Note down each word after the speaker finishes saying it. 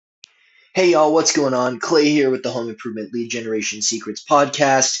Hey y'all, what's going on? Clay here with the Home Improvement Lead Generation Secrets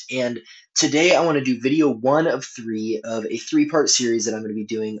podcast. And today I want to do video one of three of a three-part series that I'm going to be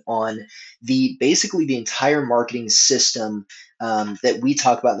doing on basically the entire marketing system that we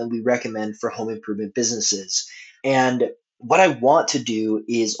talk about and that we recommend for home improvement businesses. And what I want to do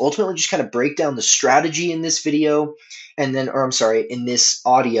is ultimately just kind of break down the strategy in this video or I'm sorry, in this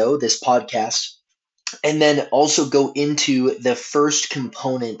audio, this podcast, and then also go into the first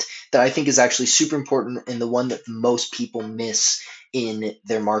component that I think is actually super important and the one that most people miss in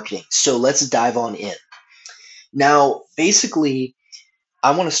their marketing. So let's dive on in. Now, basically,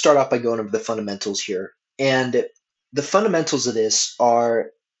 I want to start off by going over the fundamentals here. And the fundamentals of this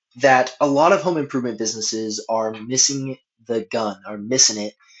are that a lot of home improvement businesses are missing the gun, are missing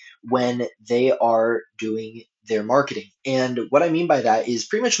it when they are doing their marketing. And what I mean by that is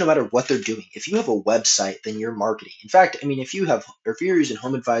pretty much no matter what they're doing. If you have a website, then you're marketing. In fact, I mean, if you're using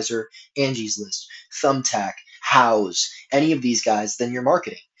Home Advisor, Angie's List, Thumbtack, House, any of these guys, then you're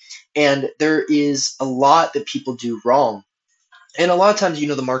marketing. And there is a lot that people do wrong, and a lot of times,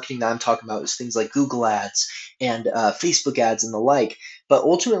 the marketing that I'm talking about is things like Google ads and Facebook ads and the like. But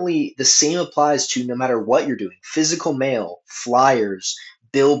ultimately, the same applies to no matter what you're doing: physical mail, flyers,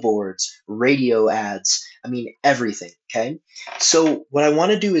 billboards, radio ads. I mean, everything. Okay. So, what I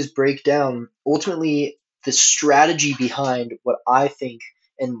want to do is break down ultimately the strategy behind what I think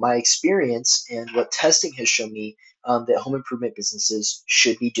and my experience and what testing has shown me that home improvement businesses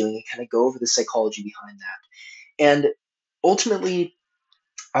should be doing, and kind of go over the psychology behind that. And ultimately,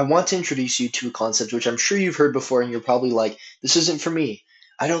 I want to introduce you to a concept which I'm sure you've heard before, and you're probably like, this isn't for me.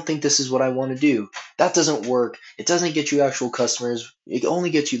 I don't think this is what I want to do. That doesn't work. It doesn't get you actual customers. It only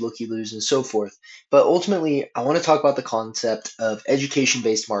gets you looky-loos and so forth. But ultimately, I want to talk about the concept of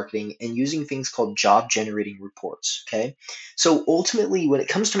education-based marketing and using things called job-generating reports. Okay. So ultimately, when it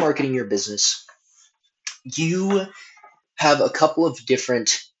comes to marketing your business, you have a couple of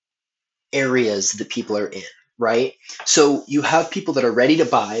different areas that people are in, right? So you have people that are ready to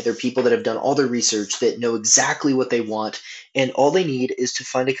buy. They're people that have done all their research, that know exactly what they want, and all they need is to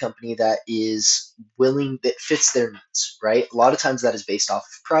find a company that is willing, that fits their needs, right? A lot of times that is based off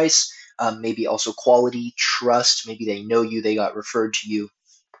of price, maybe also quality, trust. Maybe they know you, they got referred to you.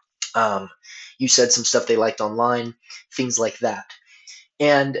 Um, you said some stuff they liked online, things like that.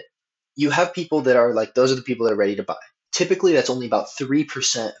 And you have people that are like, those are the people that are ready to buy. Typically, that's only about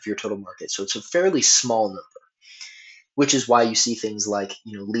 3% of your total market. So it's a fairly small number, which is why you see things like,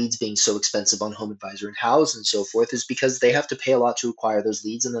 leads being so expensive on Home Advisor and House and so forth, is because they have to pay a lot to acquire those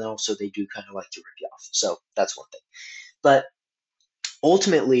leads. And then also they do kind of like to rip you off. So that's one thing. But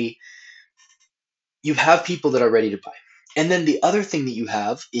ultimately, you have people that are ready to buy. And then the other thing that you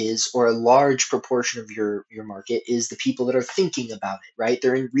have is, or a large proportion of your market is the people that are thinking about it, right?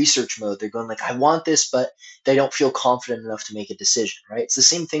 They're in research mode. They're going like, I want this, but they don't feel confident enough to make a decision, right? It's the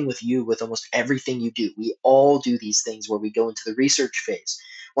same thing with you, with almost everything you do. We all do these things where we go into the research phase.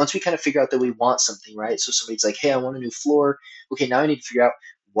 Once we kind of figure out that we want something, right? So somebody's like, hey, I want a new floor. Okay, now I need to figure out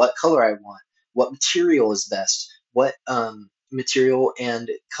what color I want, what material is best, what material and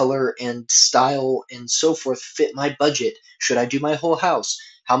color and style and so forth fit my budget. Should I do my whole house?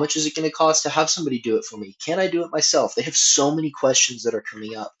 How much is it going to cost to have somebody do it for me? Can I do it myself? They have so many questions that are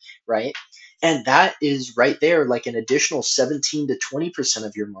coming up, right? And that is right there, like an additional 17 to 20%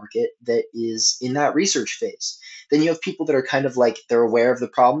 of your market that is in that research phase. Then you have people that are kind of like, they're aware of the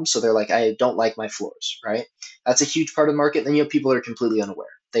problem. So they're like, I don't like my floors, right? That's a huge part of the market. Then you have people that are completely unaware.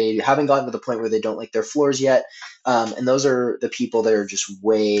 They haven't gotten to the point where they don't like their floors yet. And those are the people that are just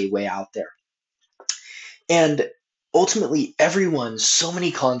way, way out there. And ultimately, everyone, so many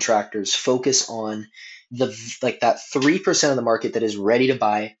contractors focus on that 3% of the market that is ready to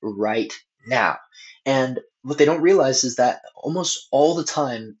buy right now. And what they don't realize is that almost all the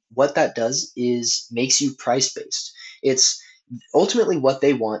time, what that does is makes you price based. It's ultimately what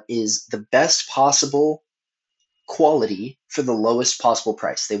they want is the best possible quality for the lowest possible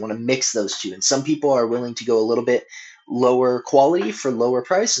price. They want to mix those two. And some people are willing to go a little bit lower quality for lower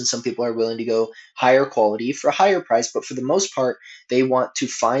price, and some people are willing to go higher quality for higher price. But for the most part, they want to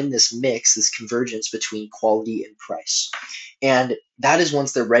find this mix, this convergence between quality and price. And that is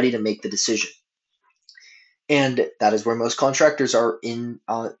once they're ready to make the decision. And that is where most contractors are in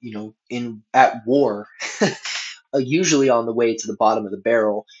at war, usually on the way to the bottom of the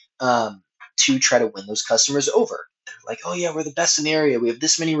barrel, to try to win those customers over. They're like, oh yeah, we're the best in the area. We have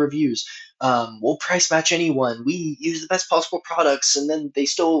this many reviews. We'll price match anyone. We use the best possible products, and then they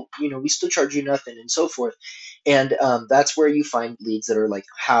still, we still charge you nothing, and so forth. And that's where you find leads that are like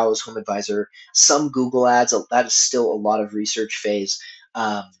House, Home Advisor, some Google ads. That is still a lot of research phase.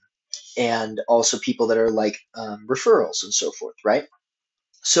 Um, and also people that are like referrals and so forth, right?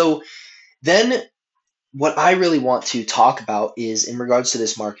 So then what I really want to talk about is in regards to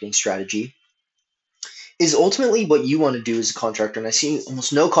this marketing strategy is ultimately what you want to do as a contractor. And I see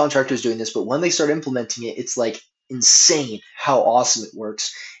almost no contractors doing this, but when they start implementing it, it's like insane how awesome it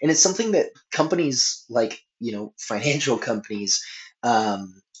works. And it's something that companies like, financial companies,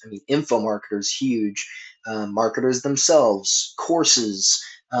 info marketers, huge, marketers themselves, courses,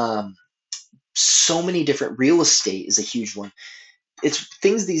 so many different real estate is a huge one. It's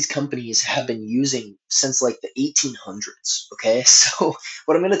things these companies have been using since like the 1800s. Okay, so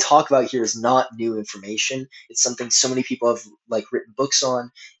what I'm going to talk about here is not new information. It's something so many people have like written books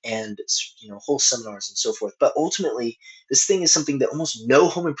on, and whole seminars and so forth. But ultimately, this thing is something that almost no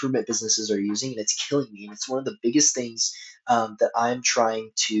home improvement businesses are using, and it's killing me. And it's one of the biggest things that I'm trying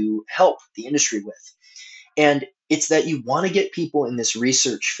to help the industry with. And it's that you want to get people in this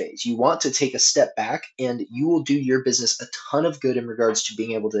research phase. You want to take a step back, and you will do your business a ton of good in regards to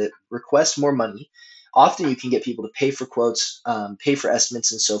being able to request more money. Often you can get people to pay for quotes, pay for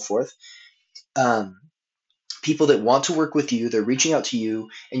estimates, and so forth. Um, People that want to work with you, they're reaching out to you,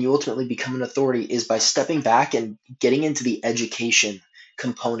 and you ultimately become an authority is by stepping back and getting into the education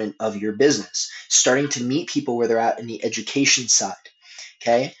component of your business, starting to meet people where they're at in the education side.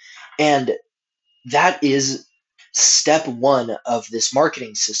 Okay. And that is step one of this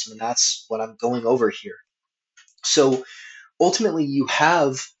marketing system, and that's what I'm going over here. So ultimately, you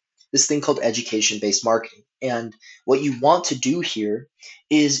have this thing called education based marketing. And what you want to do here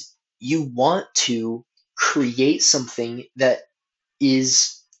is you want to create something that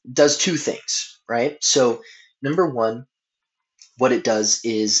is does two things, right? So number one, what it does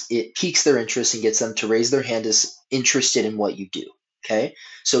is it piques their interest and gets them to raise their hand as interested in what you do. Okay.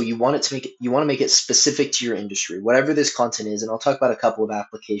 So you want to make it specific to your industry, whatever this content is. And I'll talk about a couple of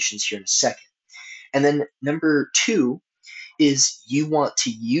applications here in a second. And then number two is you want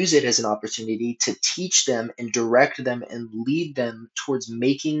to use it as an opportunity to teach them and direct them and lead them towards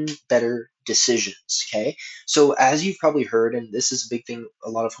making better decisions. Okay. So as you've probably heard, and this is a big thing a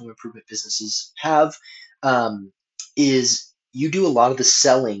lot of home improvement businesses have, is you do a lot of the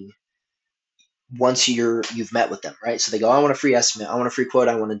selling once you've met with them, right? So they go, I want a free estimate, I want a free quote,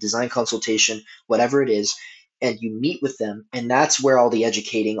 I want a design consultation, whatever it is, and you meet with them, and that's where all the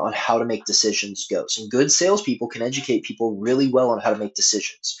educating on how to make decisions goes. And good salespeople can educate people really well on how to make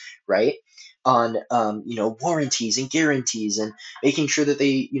decisions, right? On warranties and guarantees, and making sure that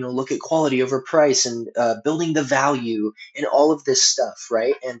they look at quality over price, and building the value and all of this stuff,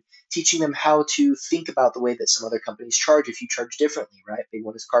 right? And teaching them how to think about the way that some other companies charge if you charge differently, right? Big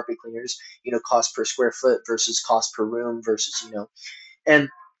one is carpet cleaners, cost per square foot versus cost per room versus, and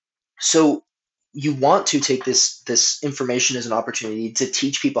so you want to take this information as an opportunity to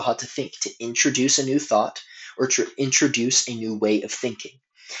teach people how to think, to introduce a new thought, or to introduce a new way of thinking.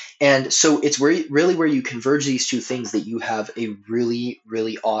 And so it's really where you converge these two things that you have a really,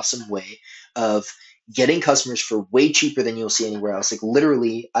 really awesome way of getting customers for way cheaper than you'll see anywhere else. Like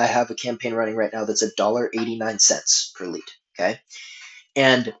literally, I have a campaign running right now that's $1.89 per lead. Okay.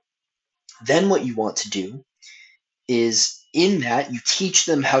 And then what you want to do is in that you teach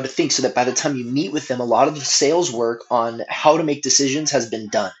them how to think, so that by the time you meet with them, a lot of the sales work on how to make decisions has been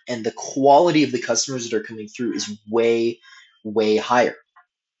done. And the quality of the customers that are coming through is way, way higher.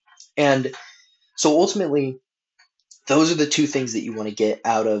 And so ultimately, those are the two things that you want to get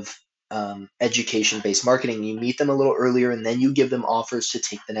out of education-based marketing. You meet them a little earlier, and then you give them offers to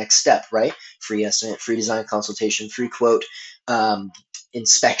take the next step, right? Free estimate, free design consultation, free quote,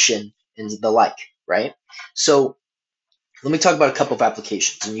 inspection, and the like, right? So let me talk about a couple of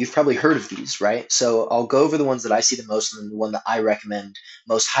applications, and you've probably heard of these, right? So I'll go over the ones that I see the most, and then the one that I recommend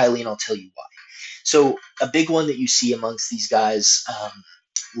most highly, and I'll tell you why. So a big one that you see amongst these guys,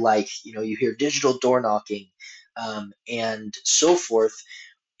 like you hear digital door knocking, and so forth,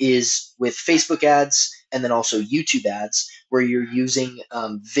 is with Facebook ads and then also YouTube ads, where you're using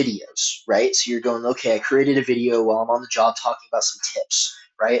videos, right? So you're going, okay, I created a video while I'm on the job talking about some tips,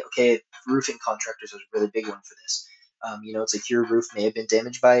 right? Okay, roofing contractors is a really big one for this. It's like your roof may have been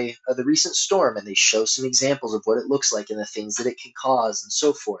damaged by the recent storm, and they show some examples of what it looks like and the things that it can cause and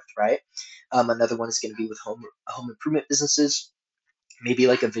so forth, right? Another one is going to be with home improvement businesses, maybe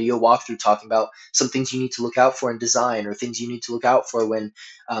like a video walkthrough talking about some things you need to look out for in design, or things you need to look out for when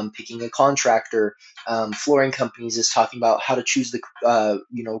picking a contractor. Flooring companies is talking about how to choose the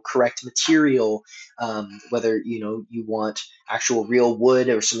correct material, whether you want actual real wood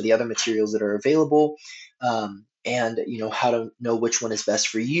or some of the other materials that are available. and how to know which one is best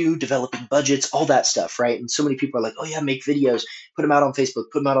for you, developing budgets, all that stuff, right? And so many people are like, oh yeah, make videos, put them out on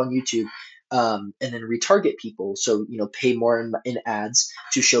Facebook, put them out on YouTube, and then retarget people. So pay more in ads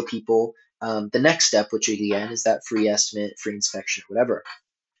to show people the next step, which again is that free estimate, free inspection, whatever.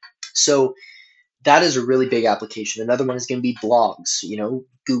 So that is a really big application. Another one is going to be blogs,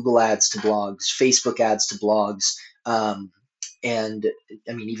 Google ads to blogs, Facebook ads to blogs, and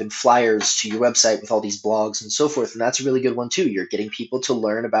I mean, even flyers to your website with all these blogs and so forth. And that's a really good one too. You're getting people to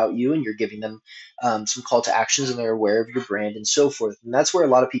learn about you, and you're giving them some call to actions, and they're aware of your brand and so forth. And that's where a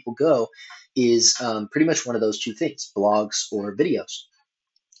lot of people go, is pretty much one of those two things, blogs or videos.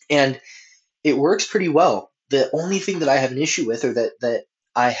 And it works pretty well. The only thing that I have an issue with, or that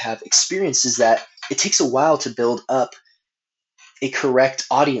I have experienced, is that it takes a while to build up a correct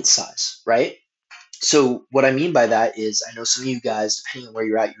audience size, right? So what I mean by that is, I know some of you guys, depending on where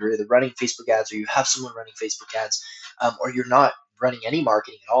you're at, you're either running Facebook ads, or you have someone running Facebook ads, or you're not running any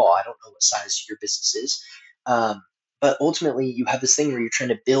marketing at all. I don't know what size your business is. But ultimately, you have this thing where you're trying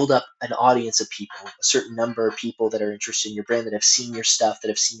to build up an audience of people, a certain number of people that are interested in your brand, that have seen your stuff, that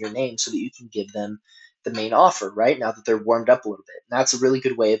have seen your name, so that you can give them the main offer, right? Now that they're warmed up a little bit. And that's a really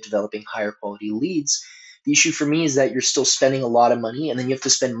good way of developing higher quality leads. The issue for me is that you're still spending a lot of money, and then you have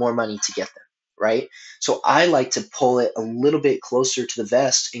to spend more money to get them, right? So I like to pull it a little bit closer to the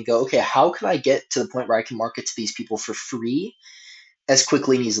vest and go, okay, how can I get to the point where I can market to these people for free as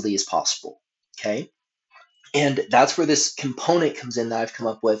quickly and easily as possible? Okay. And that's where this component comes in that I've come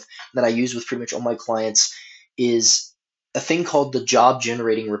up with, that I use with pretty much all my clients, is a thing called the job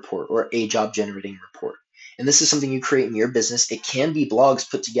generating report, or a job generating report. And this is something you create in your business. It can be blogs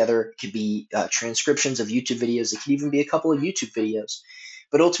put together, it could be transcriptions of YouTube videos, it could even be a couple of YouTube videos.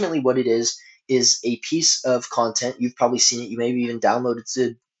 But ultimately, what it is a piece of content. You've probably seen it. You maybe even downloaded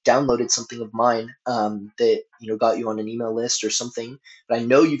something of mine, that got you on an email list or something. But I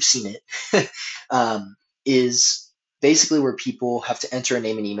know you've seen it. Is basically where people have to enter a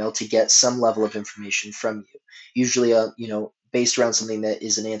name and email to get some level of information from you. Usually, based around something that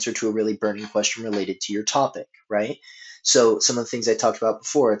is an answer to a really burning question related to your topic, right? So some of the things I talked about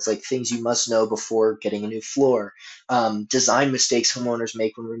before, it's like things you must know before getting a new floor, design mistakes homeowners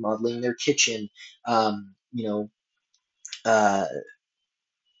make when remodeling their kitchen, um, you know, uh,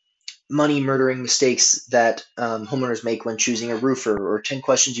 money murdering mistakes that homeowners make when choosing a roofer, or 10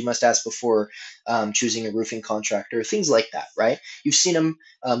 questions you must ask before choosing a roofing contractor, things like that, right? You've seen them,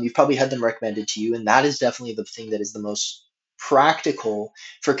 you've probably had them recommended to you, and that is definitely the thing that is the most practical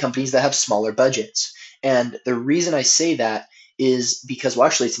for companies that have smaller budgets. And the reason I say that is because, well,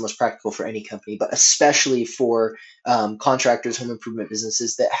 actually, it's the most practical for any company, but especially for contractors, home improvement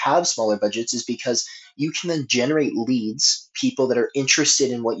businesses that have smaller budgets, is because you can then generate leads, people that are interested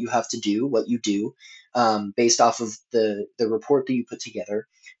in what you have to do, what you do, based off of the report that you put together,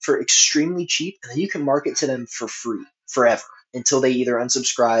 for extremely cheap, and then you can market to them for free forever until they either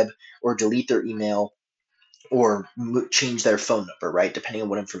unsubscribe or delete their email or change their phone number, right? Depending on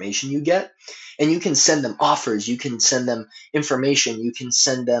what information you get. And you can send them offers, you can send them information, you can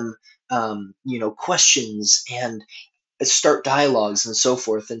send them, questions, and start dialogues and so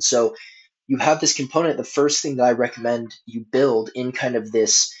forth. And so you have this component. The first thing that I recommend you build in kind of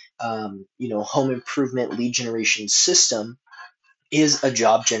this, home improvement lead generation system, is a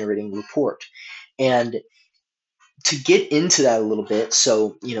job generating report. And to get into that a little bit,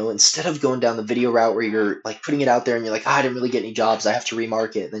 so instead of going down the video route where you're like putting it out there and you're like, I didn't really get any jobs, I have to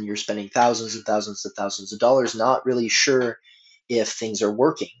remarket, then you're spending thousands and thousands and thousands of dollars, not really sure if things are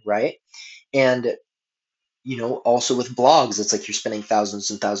working, right? And also with blogs, it's like you're spending thousands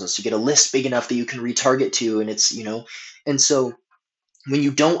and thousands to get a list big enough that you can retarget to, and and so when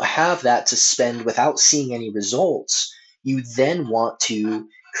you don't have that to spend without seeing any results, you then want to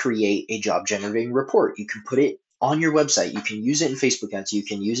create a job generating report. You can put it on your website. You can use it in Facebook ads. You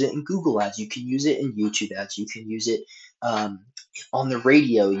can use it in Google ads. You can use it in YouTube ads. You can use it on the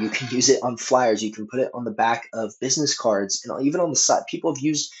radio. You can use it on flyers. You can put it on the back of business cards, and even on the side. People have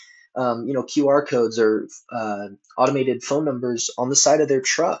used QR codes or automated phone numbers on the side of their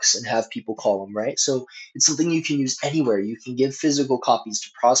trucks and have people call them, right? So it's something you can use anywhere. You can give physical copies to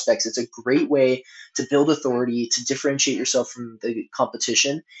prospects. It's a great way to build authority, to differentiate yourself from the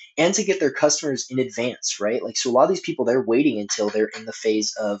competition, and to get their customers in advance, right? Like, so a lot of these people, they're waiting until they're in the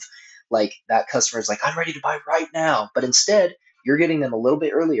phase of like that customer is like, I'm ready to buy right now. But instead, you're getting them a little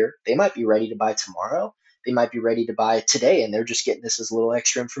bit earlier. They might be ready to buy tomorrow. They might be ready to buy today, and they're just getting this as a little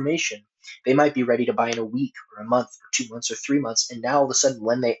extra information. They might be ready to buy in a week or a month or 2 months or 3 months. And now all of a sudden,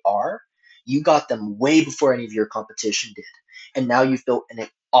 when they are, you got them way before any of your competition did. and now you've built an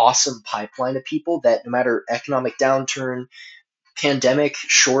awesome pipeline of people that no matter economic downturn, pandemic,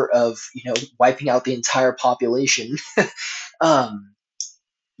 short of wiping out the entire population, um,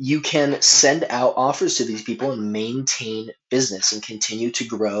 you can send out offers to these people and maintain business and continue to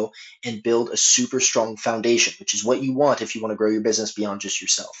grow and build a super strong foundation, which is what you want if you want to grow your business beyond just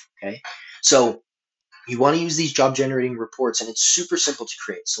yourself. Okay. So you want to use these job generating reports, and it's super simple to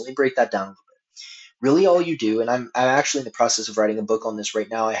create. So let me break that down a little bit. Really, all you do, and I'm actually in the process of writing a book on this right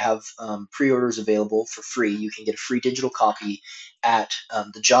now. I have pre-orders available for free. You can get a free digital copy at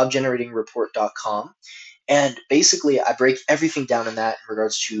thejobgeneratingreport.com. And basically, I break everything down in that in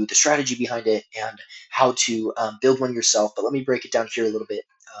regards to the strategy behind it and how to build one yourself. But let me break it down here a little bit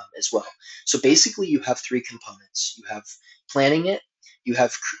as well. So basically, you have three components. You have planning it, you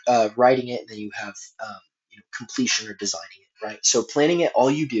have writing it, and then you have completion or designing it. Right. So planning it,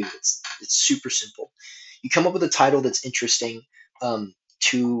 all you do, it's super simple. You come up with a title that's interesting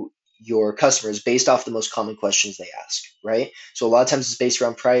to your customers based off the most common questions they ask, right? So a lot of times it's based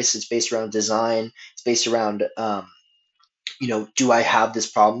around price, it's based around design, it's based around, do I have this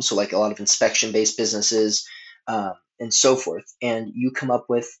problem? So like a lot of inspection-based businesses and so forth. And you come up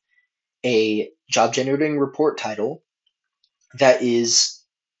with a job generating report title that is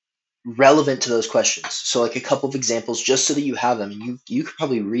relevant to those questions. So like a couple of examples, just so that you have them, and you could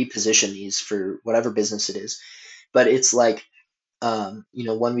probably reposition these for whatever business it is. But it's like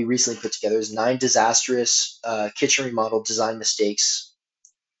one we recently put together is 9 disastrous kitchen remodel design mistakes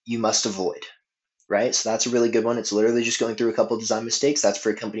you must avoid, right? So that's a really good one. It's literally just going through a couple of design mistakes. That's for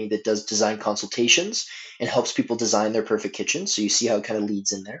a company that does design consultations and helps people design their perfect kitchen. So you see how it kind of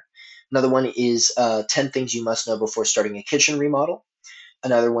leads in there. Another one is 10 things you must know before starting a kitchen remodel.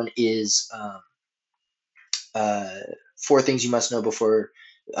 Another one is 4 things you must know before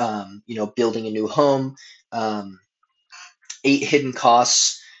building a new home. 8 hidden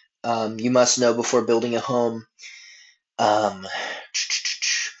costs you must know before building a home.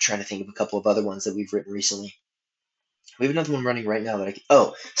 Trying to think of a couple of other ones that we've written recently. We have another one running right now that I can,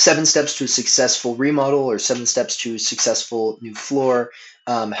 7 steps to a successful remodel, or 7 steps to a successful new floor.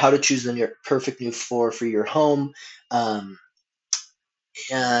 How to choose the perfect new floor for your home.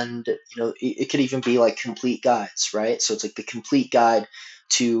 And it could even be like complete guides, right? So it's like the complete guide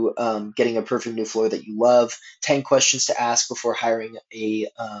to getting a perfect new floor that you love. 10 questions to ask before hiring a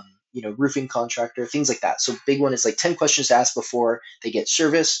roofing contractor, things like that. So big one is like 10 questions to ask before they get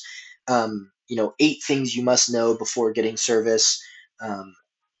service. 8 things you must know before getting service.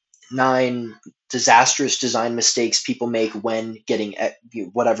 9 disastrous design mistakes people make when getting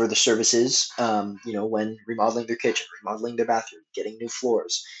whatever the service is, when remodeling their kitchen, remodeling their bathroom, getting new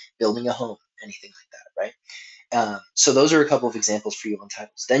floors, building a home, anything like that, right? So those are a couple of examples for you on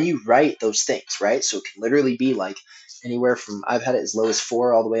titles. Then you write those things, right? So it can literally be like anywhere from, I've had it as low as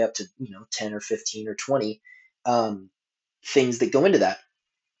 4 all the way up to 10 or 15 or 20 things that go into that.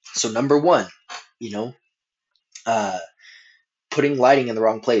 So number one, uh, putting lighting in the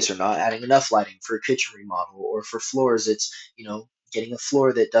wrong place or not adding enough lighting for a kitchen remodel, or for floors, it's getting a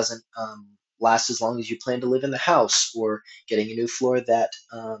floor that doesn't last as long as you plan to live in the house, or getting a new floor that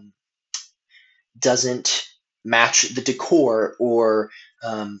doesn't match the decor, or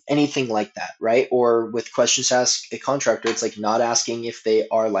anything like that, right? Or with questions to ask a contractor, it's like not asking if they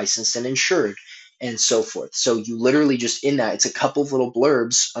are licensed and insured, and so forth. So you literally just, in that, it's a couple of little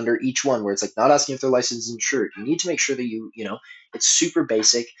blurbs under each one where it's like not asking if they're licensed and insured. You need to make sure that it's super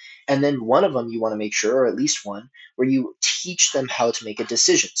basic. And then one of them you want to make sure, or at least one, where you teach them how to make a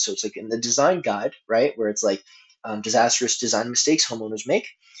decision. So it's like in the design guide, right, where it's like disastrous design mistakes homeowners make.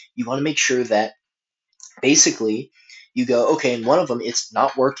 You want to make sure that basically you go, okay, in one of them it's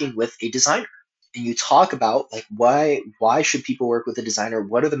not working with a designer, and you talk about like why should people work with a designer,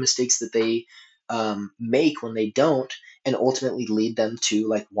 what are the mistakes that they make when they don't, and ultimately lead them to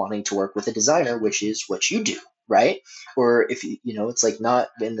like wanting to work with a designer, which is what you do, right? Or if it's like not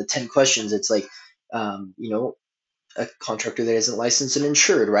in the 10 questions, it's like a contractor that isn't licensed and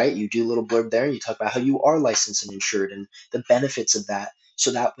insured, right? You do a little blurb there and you talk about how you are licensed and insured and the benefits of that,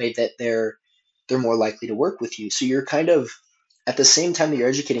 so that way that they're more likely to work with you. So you're kind of, at the same time that you're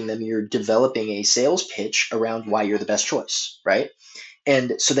educating them, you're developing a sales pitch around why you're the best choice, right?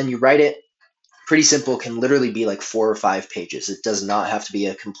 And so then you write it. Pretty simple, can literally be like 4 or 5 pages. It does not have to be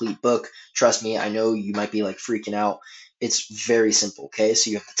a complete book. Trust me, I know you might be like freaking out. It's very simple, okay? So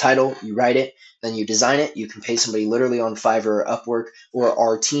you have the title, you write it, then you design it. You can pay somebody literally on Fiverr or Upwork or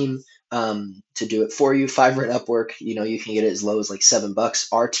our team to do it for you. Fiverr and Upwork, you can get it as low as like $7.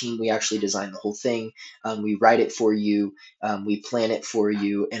 Our team, we actually design the whole thing. We write it for you, we plan it for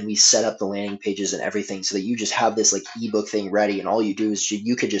you, and we set up the landing pages and everything so that you just have this like ebook thing ready, and all you do is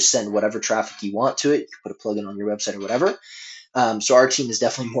you could just send whatever traffic you want to it. You can put a plugin on your website or whatever. So our team is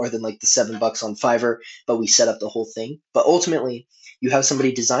definitely more than like the $7 on Fiverr, but we set up the whole thing. But ultimately, you have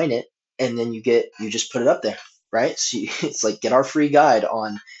somebody design it, and then you just put it up there, right? So it's like get our free guide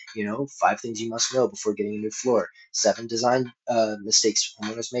on 5 things you must know before getting a new floor, 7 design mistakes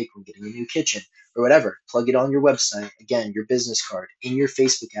homeowners make when getting a new kitchen, or whatever. Plug it on your website, again, your business card, in your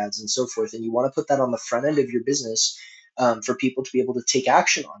Facebook ads, and so forth. And you want to put that on the front end of your business. For people to be able to take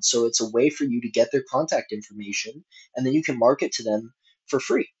action on. So it's a way for you to get their contact information, and then you can market to them for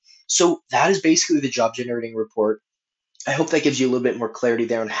free. So that is basically the job generating report. I hope that gives you a little bit more clarity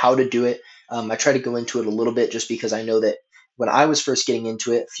there on how to do it. I try to go into it a little bit just because I know that when I was first getting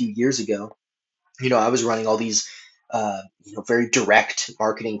into it a few years ago, I was running all these, very direct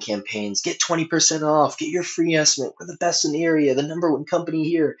marketing campaigns. Get 20% off, get your free estimate. We're the best in the area, the number one company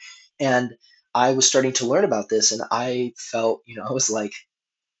here. And I was starting to learn about this, and I felt, I was like,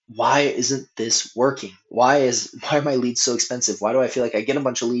 why isn't this working? Why are my leads so expensive? Why do I feel like I get a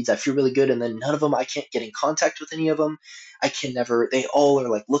bunch of leads, I feel really good, and then none of them, I can't get in contact with any of them. I can never, they all are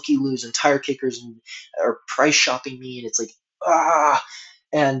like looky loos and tire kickers and are price shopping me, and it's like, ah.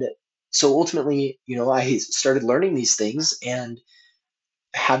 And so ultimately, I started learning these things and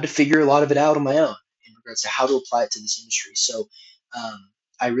had to figure a lot of it out on my own in regards to how to apply it to this industry. So um,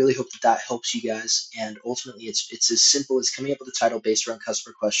 I really hope that helps you guys. And ultimately, it's as simple as coming up with a title based around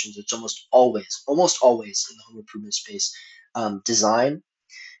customer questions. It's almost always in the home improvement space, design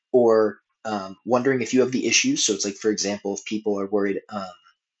or wondering if you have the issues. So it's like, for example, if people are worried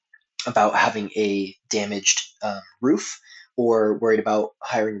about having a damaged roof or worried about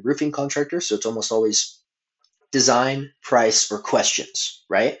hiring a roofing contractor. So it's almost always design, price, or questions,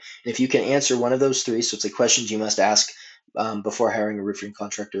 right? And if you can answer one of those 3, so it's like questions you must ask before hiring a roofing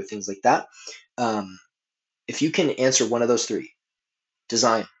contractor, things like that. If you can answer one of those 3,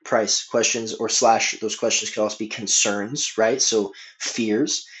 design, price, questions, or slash, those questions could also be concerns, right? So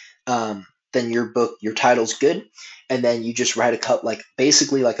fears. Then your title's good, and then you just write a cut, like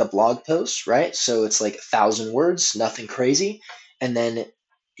basically like a blog post, right? So it's like 1,000 words, nothing crazy, and then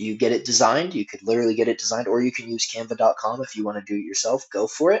you get it designed. You could literally get it designed, or you can use Canva.com if you want to do it yourself. Go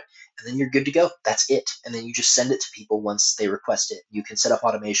for it, and then you're good to go. That's it, and then you just send it to people once they request it. You can set up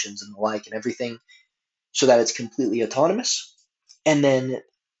automations and the like and everything so that it's completely autonomous, and then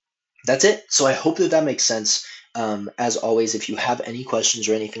that's it. So I hope that makes sense. As always, if you have any questions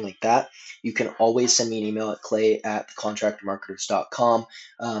or anything like that, you can always send me an email at clay@thecontractormarketers.com.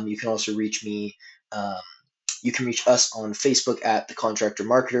 You can also reach me. Um, you can reach us on Facebook at The Contractor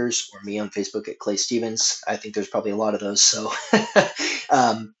Marketers, or me on Facebook at Clay Stevens. I think there's probably a lot of those, so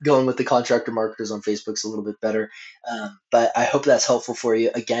going with The Contractor Marketers on Facebook is a little bit better. But I hope that's helpful for you.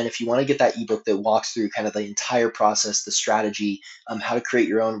 Again, if you want to get that ebook that walks through kind of the entire process, the strategy, how to create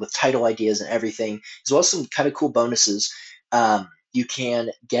your own with title ideas and everything, as well as some kind of cool bonuses, you can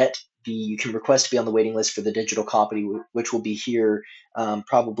you can request to be on the waiting list for the digital copy, which will be here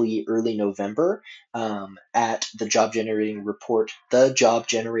probably early November, at the Job Generating Report,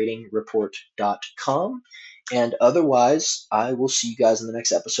 thejobgeneratingreport.com. And otherwise, I will see you guys in the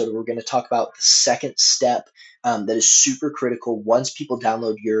next episode. We're going to talk about the second step that is super critical once people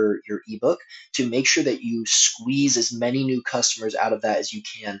download your ebook, to make sure that you squeeze as many new customers out of that as you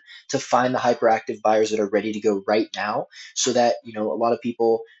can, to find the hyperactive buyers that are ready to go right now, so that a lot of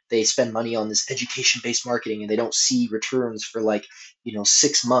people, they spend money on this education-based marketing and they don't see returns for like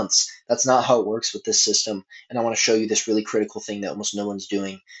 6 months. That's not how it works with this system. And I want to show you this really critical thing that almost no one's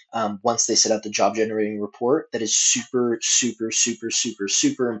doing once they set up the job generating report. That is super, super, super, super,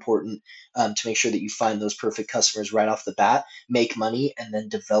 super important to make sure that you find those perfect customers right off the bat, make money, and then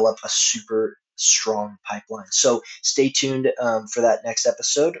develop a super strong pipeline. So stay tuned for that next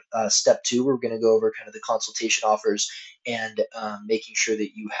episode. Step 2, we're going to go over kind of the consultation offers and making sure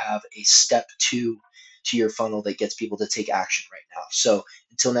that you have a step 2 to your funnel that gets people to take action right now. So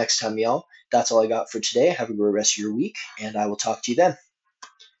until next time, y'all, that's all I got for today. Have a great rest of your week, and I will talk to you then.